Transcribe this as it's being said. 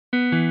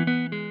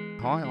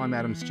Hi, I'm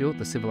Adam Stewart,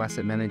 the Civil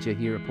Asset Manager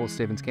here at Port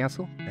Stephens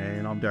Council.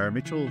 And I'm Darren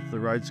Mitchell, the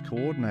Roads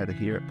Coordinator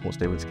here at Port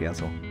Stephens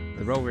Council.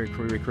 The role we're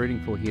recruiting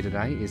for here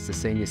today is the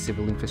Senior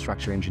Civil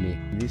Infrastructure Engineer.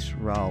 This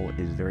role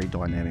is very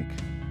dynamic.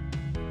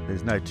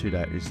 There's no 2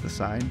 days the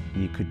same.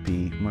 You could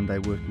be one day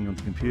working on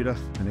the computer,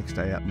 the next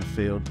day out in the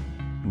field,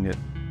 and get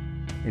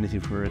anything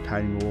from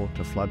retaining wall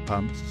to flood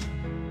pumps,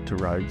 to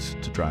roads,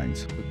 to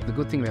drains. The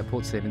good thing about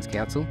Port Stephens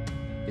Council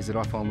is that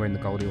I find we're in the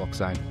Goldilocks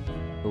zone.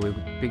 But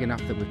we're big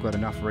enough that we've got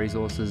enough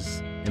resources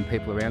and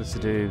people around us to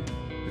do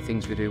the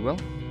things we do well,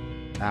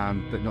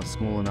 but not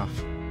small enough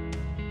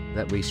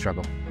that we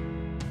struggle.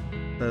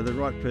 The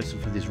right person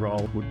for this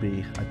role would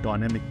be a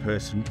dynamic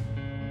person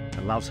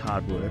that loves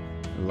hard work,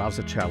 loves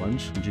a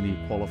challenge, engineer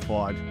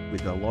qualified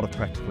with a lot of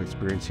practical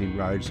experience in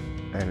roads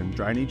and in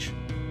drainage,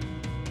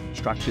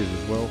 structures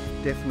as well.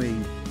 Definitely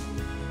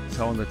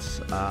someone that's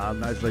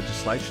knows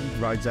legislation,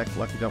 Roads Act,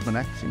 Local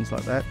Government Act, things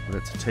like that, but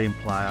it's a team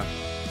player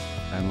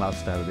and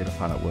loves to have a bit of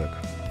fun at work.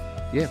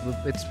 Yeah,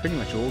 it's pretty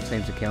much all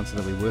teams of council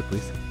that we work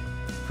with,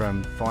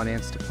 from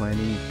finance to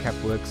planning, cap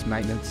works,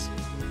 maintenance,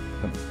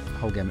 the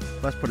whole gamut.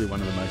 That's probably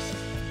one of the most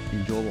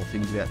enjoyable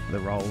things about the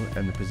role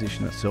and the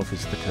position itself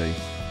is the team.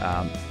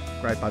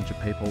 Great bunch of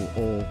people,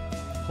 all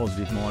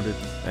positive minded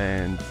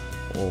and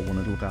all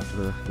want to look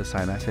after the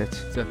same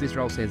assets. So if this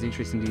role sounds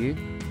interesting to you,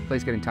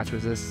 please get in touch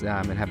with us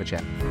and have a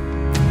chat.